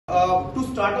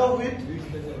to start off with,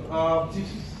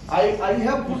 I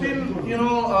have put in,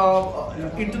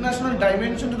 international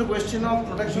dimension to the question of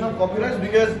protection of copyrights,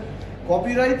 because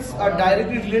copyrights are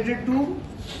directly related to,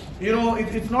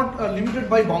 it's not limited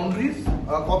by boundaries.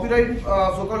 Copyright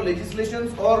so-called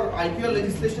legislations or IPR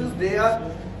legislations, they are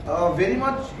very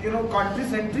much, country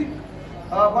centric.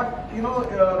 But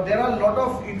there are a lot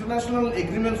of international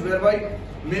agreements whereby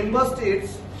member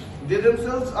states, they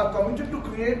themselves are committed to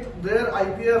create their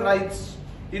IPR rights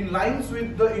in lines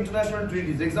with the international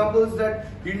treaties. Example is that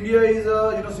India is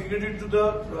signatory to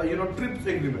the TRIPS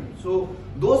agreement. So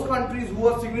those countries who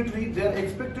are signatory, they are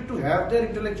expected to have their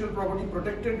intellectual property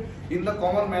protected in the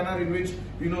common manner in which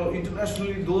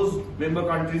internationally those member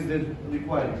countries they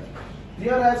require it.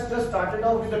 Here I just started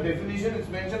out with a definition. It's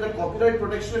mentioned that copyright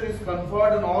protection is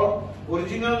conferred on all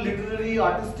original literary,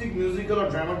 artistic, musical or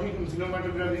dramatic and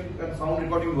cinematographic and sound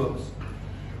recording works.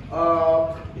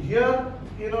 Here,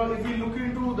 if we look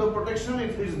into the protection,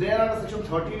 it is there under section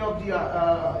 13 of the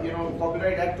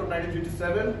Copyright Act of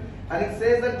 1957, and it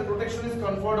says that the protection is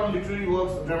conferred on literary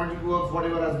works, dramatic works,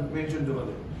 whatever as mentioned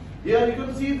earlier. Here you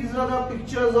can see these are the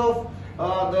pictures of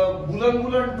the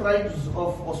bulun tribes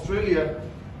of Australia.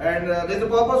 And there's a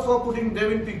purpose for putting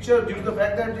them in picture due to the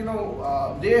fact that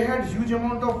they had huge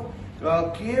amount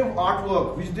of cave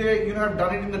artwork which they have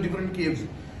done it in the different caves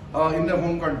in their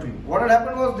home country. What had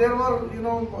happened was there were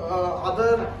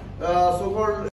other so-called